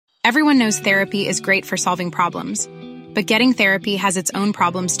Everyone knows therapy is great for solving problems, but getting therapy has its own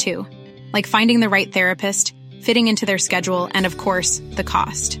problems too, like finding the right therapist, fitting into their schedule, and of course, the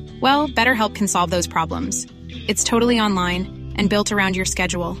cost. Well, BetterHelp can solve those problems. It's totally online and built around your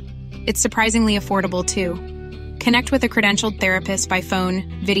schedule. It's surprisingly affordable too. Connect with a credentialed therapist by phone,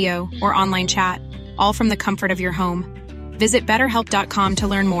 video, or online chat, all from the comfort of your home. Visit BetterHelp.com to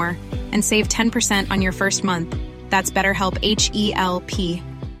learn more and save 10% on your first month. That's BetterHelp, H-E-L-P.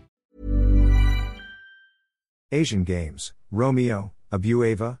 Asian Games, Romeo,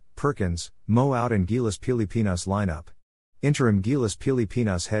 Abueva, Perkins, Mo out in Gilas Pilipinas lineup. Interim Gilas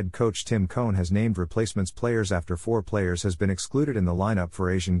Pilipinas head coach Tim Cohn has named replacements players after 4 players has been excluded in the lineup for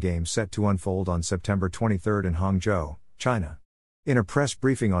Asian Games set to unfold on September 23 in Hangzhou, China. In a press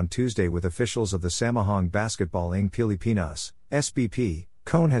briefing on Tuesday with officials of the Samahang Basketball ng Pilipinas, SBP,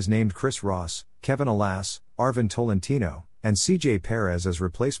 Cohn has named Chris Ross, Kevin Alas, Arvin Tolentino, and CJ Perez as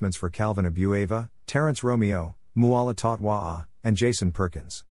replacements for Calvin Abueva, Terrence Romeo, Muala Totwa'a, and Jason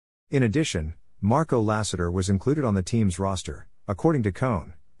Perkins. In addition, Marco Lassiter was included on the team's roster, according to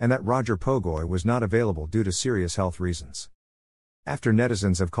Cohn, and that Roger Pogoy was not available due to serious health reasons. After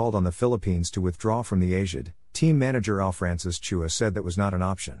netizens have called on the Philippines to withdraw from the ASIAD, team manager Alfrancis Chua said that was not an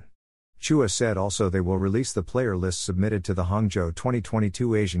option. Chua said also they will release the player list submitted to the Hangzhou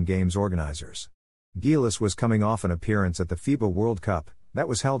 2022 Asian Games organizers. Gilas was coming off an appearance at the FIBA World Cup, that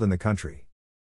was held in the country.